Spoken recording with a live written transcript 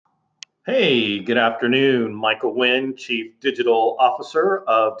Hey, good afternoon. Michael Wynn, Chief Digital Officer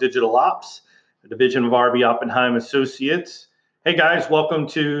of Digital Ops, a division of RB Oppenheim Associates. Hey guys, welcome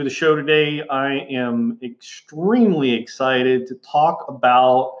to the show today. I am extremely excited to talk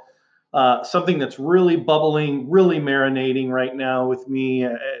about something that's really bubbling, really marinating right now with me.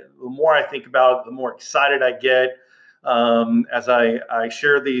 The more I think about it, the more excited I get as I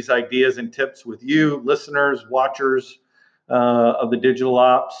share these ideas and tips with you, listeners, watchers of the Digital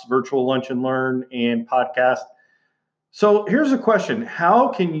Ops Virtual Lunch and Learn and podcast. So here's a question: how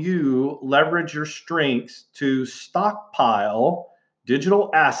can you leverage your strengths to stockpile digital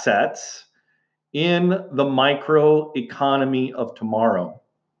assets in the micro economy of tomorrow?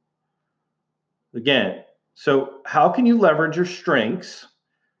 Again, so how can you leverage your strengths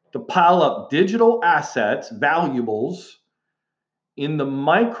to pile up digital assets, valuables in the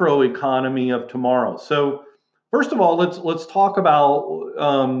micro economy of tomorrow? So first of all, let's talk about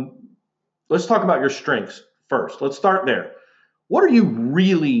your strengths first. Let's start there. What are you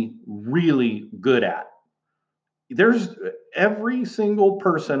really, really good at? There's Every single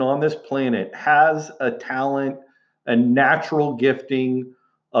person on this planet has a talent, a natural gifting,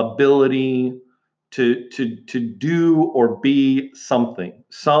 ability to do or be something.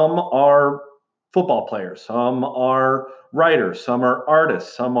 Some are football players, some are writers, some are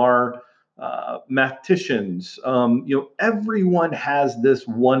artists, some are mathematicians. Everyone has this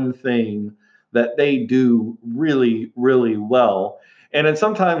one thing that they do really, really well. And then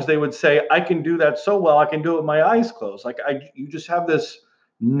sometimes they would say, I can do that so well, I can do it with my eyes closed. You just have this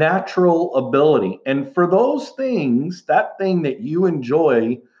natural ability. And for those things, that thing that you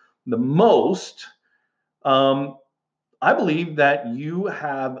enjoy the most, um, I believe that you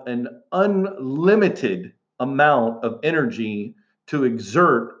have an unlimited amount of energy to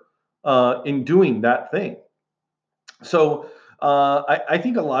exert in doing that thing. So I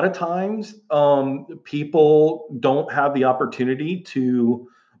think a lot of times people don't have the opportunity to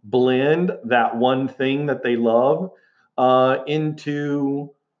blend that one thing that they love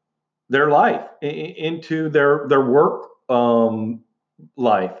into their life, into their work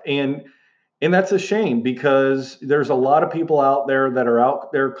life, and that's a shame because there's a lot of people out there that are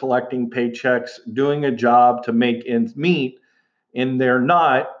out there collecting paychecks, doing a job to make ends meet, and they're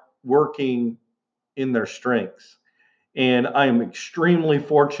not working in their strengths. And I am extremely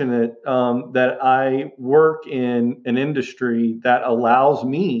fortunate that I work in an industry that allows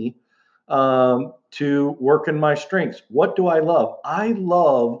me to work in my strengths. What do I love? I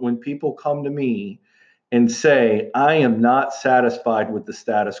love when people come to me and say, I am not satisfied with the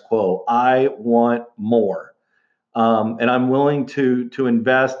status quo. I want more. And I'm willing to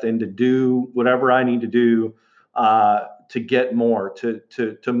invest and to do whatever I need to do to get more,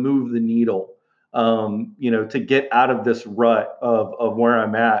 to move the needle, to get out of this rut of where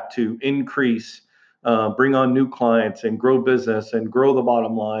I'm at, to increase, bring on new clients and grow business and grow the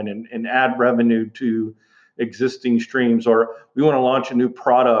bottom line and add revenue to existing streams, or we want to launch a new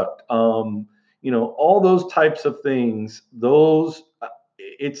product. All those types of things.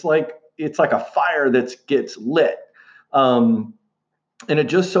 It's like a fire that gets lit, um, and it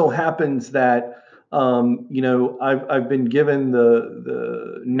just so happens that I've been given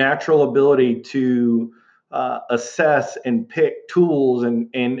the natural ability to assess and pick tools and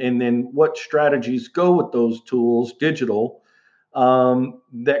then what strategies go with those tools, digital,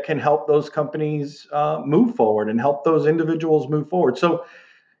 that can help those companies move forward and help those individuals move forward. So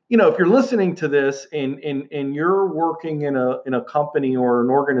if you're listening to this and you're working in a company or an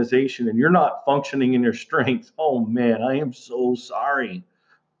organization and you're not functioning in your strengths, oh man, I am so sorry.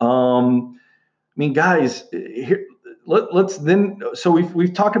 I mean, guys, here, let's then. So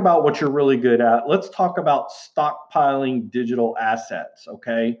we've talked about what you're really good at. Let's talk about stockpiling digital assets.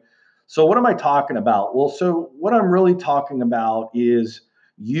 Okay. So what am I talking about? Well, so what I'm really talking about is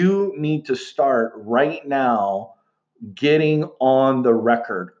you need to start right now getting on the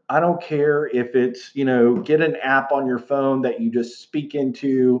record. I don't care if it's, get an app on your phone that you just speak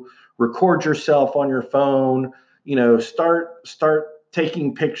into, record yourself on your phone, start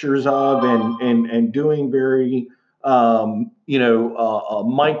taking pictures of and doing very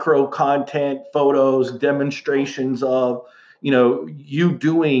micro content photos, demonstrations of you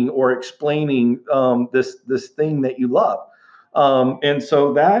doing or explaining this thing that you love. And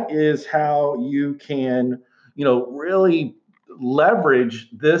so that is how you can really leverage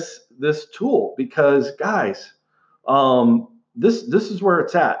this tool, because guys, this is where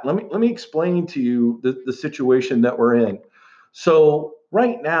it's at. Let me explain to you the situation that we're in. So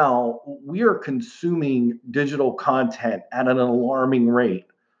right now we are consuming digital content at an alarming rate,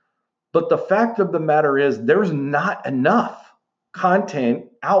 but the fact of the matter is there's not enough content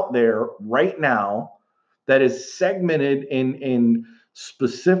out there right now that is segmented and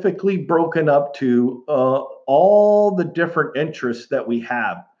specifically broken up to all the different interests that we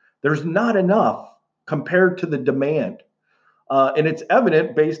have. There's not enough compared to the demand. And it's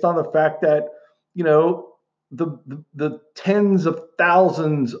evident based on the fact that, you know, the tens of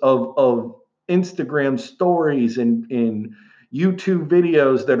thousands of Instagram stories and YouTube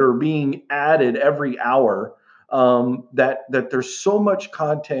videos that are being added every hour. That there's so much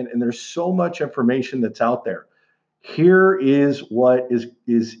content and there's so much information that's out there. Here is what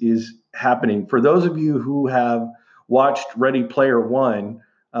is happening. For those of you who have watched Ready Player One,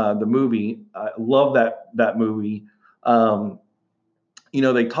 the movie, I love that movie. Um,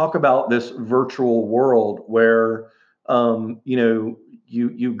 they talk about this virtual world where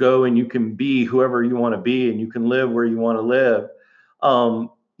you go and you can be whoever you want to be and you can live where you want to live.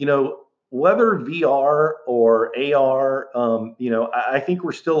 um, you know Whether VR or AR, I think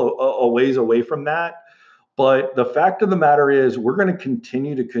we're still a ways away from that. But the fact of the matter is we're going to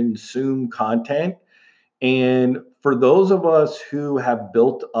continue to consume content. And for those of us who have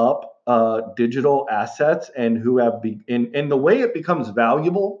built up digital assets and who have and the way it becomes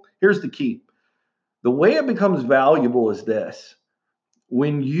valuable, here's the key. The way it becomes valuable is this: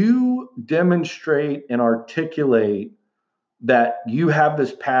 when you demonstrate and articulate that you have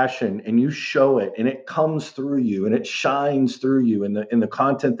this passion and you show it and it comes through you and it shines through you in the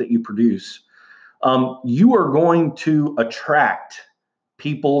content that you produce, you are going to attract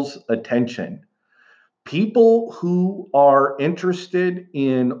people's attention. People who are interested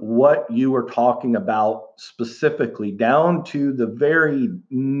in what you are talking about specifically, down to the very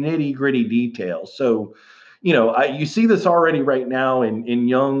nitty gritty details. So, you see this already right now in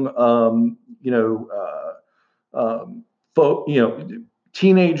young, folk,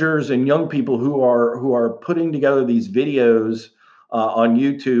 teenagers and young people who are putting together these videos on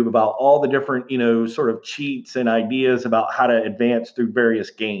YouTube about all the different, sort of cheats and ideas about how to advance through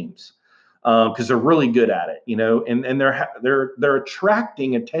various games, because they're really good at it, and they're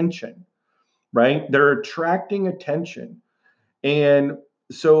attracting attention, right? They're attracting attention, and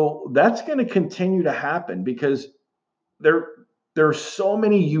so that's going to continue to happen because there there are so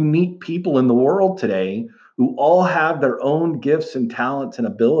many unique people in the world today who all have their own gifts and talents and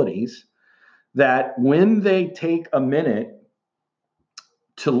abilities, that when they take a minute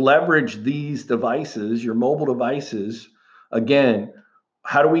to leverage these devices, your mobile devices, again,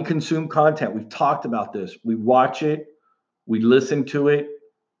 how do we consume content? We've talked about this. We watch it, we listen to it,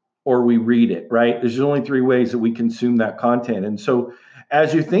 or we read it, right? There's only three ways that we consume that content. And so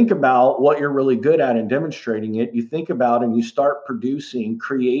as you think about what you're really good at and demonstrating it, you think about and you start producing,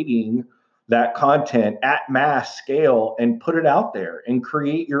 creating that content at mass scale and put it out there and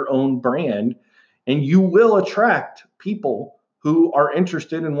create your own brand. And you will attract people who are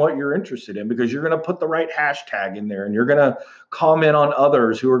interested in what you're interested in, because you're going to put the right hashtag in there and you're going to comment on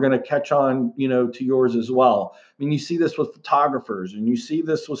others who are going to catch on, to yours as well. I mean, you see this with photographers and you see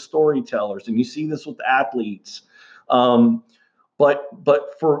this with storytellers and you see this with athletes.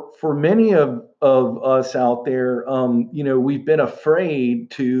 But for many of us out there, we've been afraid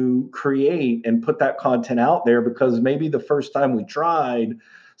to create and put that content out there because maybe the first time we tried,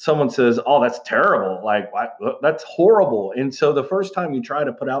 someone says, "Oh, that's terrible! Like, that's horrible." And so the first time you try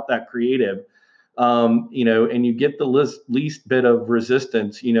to put out that creative, and you get the least bit of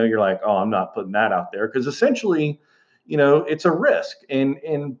resistance, you're like, "Oh, I'm not putting that out there," because essentially, it's a risk.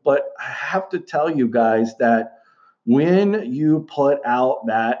 But I have to tell you guys that when you put out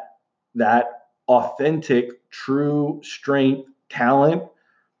that authentic, true strength, talent,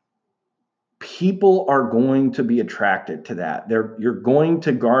 people are going to be attracted to that. You're going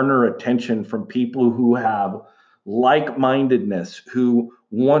to garner attention from people who have like-mindedness, who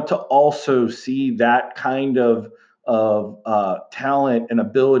want to also see that kind of talent and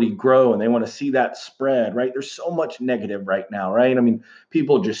ability grow, and they want to see that spread, right? There's so much negative right now, right? I mean,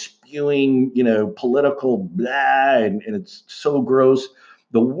 people just spewing, political blah, and it's so gross.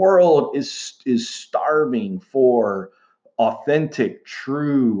 The world is starving for authentic,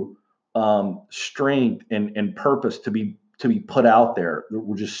 true strength and purpose to be put out there.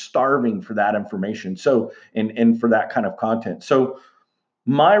 We're just starving for that information. So and for that kind of content. So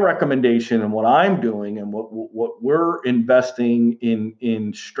my recommendation and what I'm doing and what we're investing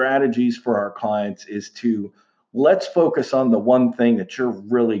in strategies for our clients is to, let's focus on the one thing that you're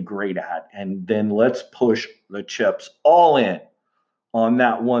really great at, and then let's push the chips all in on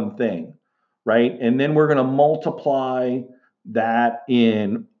that one thing, right? And then we're going to multiply that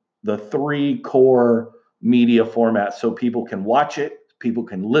in the three core media formats so people can watch it, people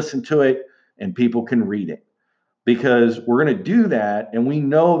can listen to it, and people can read it. because we're going to do that, and we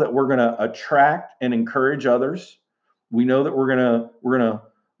know that we're going to attract and encourage others. We know that we're going to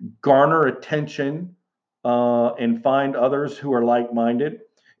garner attention and find others who are like-minded,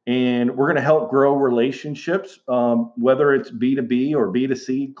 and we're going to help grow relationships, whether it's B2B or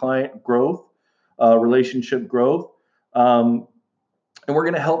B2C client growth, relationship growth. And we're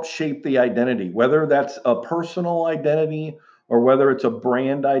going to help shape the identity, whether that's a personal identity or whether it's a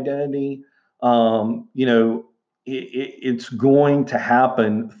brand identity. It's going to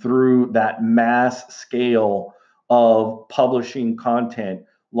happen through that mass scale of publishing content,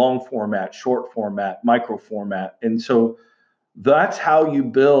 long format, short format, micro format. And so that's how you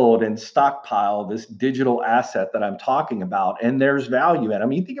build and stockpile this digital asset that I'm talking about. And there's value in it. I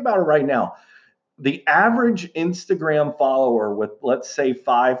mean, think about it right now. The average Instagram follower with, let's say,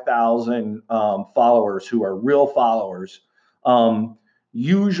 5,000 followers who are real followers,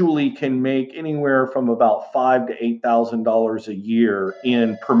 usually can make anywhere from about $5,000 to $8,000 a year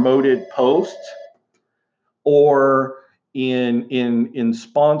in promoted posts or in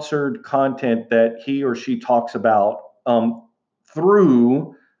sponsored content that he or she talks about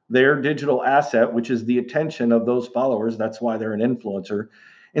through their digital asset, which is the attention of those followers. That's why they're an influencer.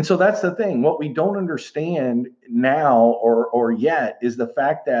 And so that's the thing. What we don't understand now or yet is the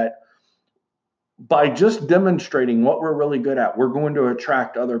fact that by just demonstrating what we're really good at, we're going to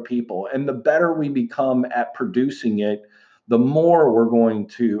attract other people. And the better we become at producing it, the more we're going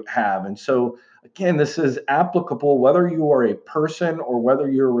to have. And so, again, this is applicable whether you are a person or whether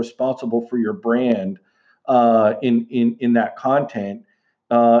you're responsible for your brand in that content.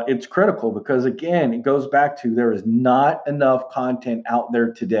 It's critical because, again, it goes back to there is not enough content out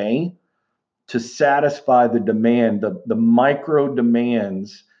there today to satisfy the demand, the micro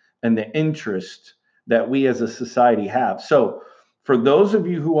demands and the interest that we as a society have. So, for those of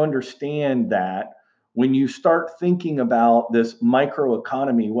you who understand that, when you start thinking about this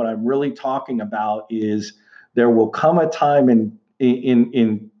microeconomy, what I'm really talking about is there will come a time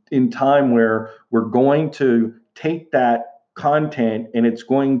in time where we're going to take that content and it's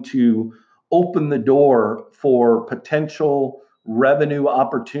going to open the door for potential revenue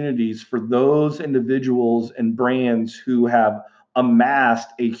opportunities for those individuals and brands who have amassed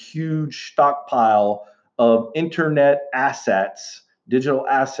a huge stockpile of internet assets, digital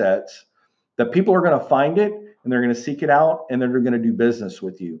assets, that people are going to find it and they're going to seek it out and they're going to do business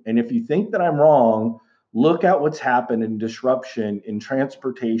with you. And if you think that I'm wrong, look at what's happened in disruption in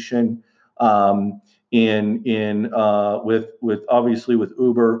transportation, with obviously with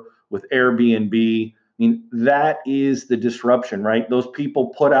Uber, with Airbnb. I mean, that is the disruption, right? Those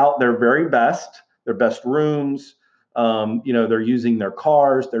people put out their very best, their best rooms. They're using their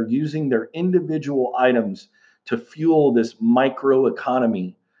cars, they're using their individual items to fuel this micro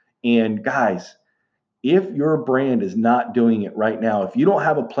economy. And guys, if your brand is not doing it right now, if you don't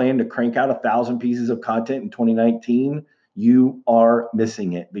have a plan to crank out 1,000 pieces of content in 2019, you are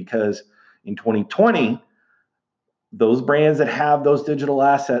missing it, because in 2020, those brands that have those digital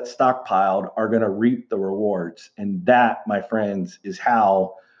assets stockpiled are going to reap the rewards. And that, my friends, is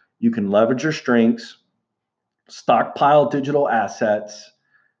how you can leverage your strengths, stockpile digital assets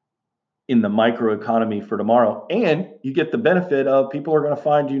in the microeconomy for tomorrow. And you get the benefit of people are going to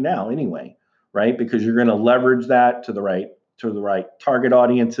find you now anyway, right? Because you're going to leverage that to the right target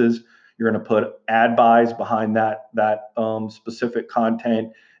audiences. You're going to put ad buys behind that specific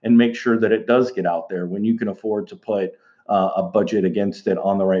content and make sure that it does get out there when you can afford to put a budget against it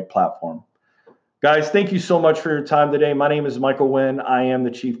on the right platform. Guys, thank you so much for your time today. My name is Michael Wynn. I am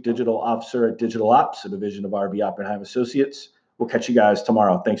the Chief Digital Officer at Digital Ops, a division of RB Oppenheim Associates. We'll catch you guys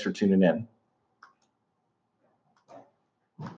tomorrow. Thanks for tuning in.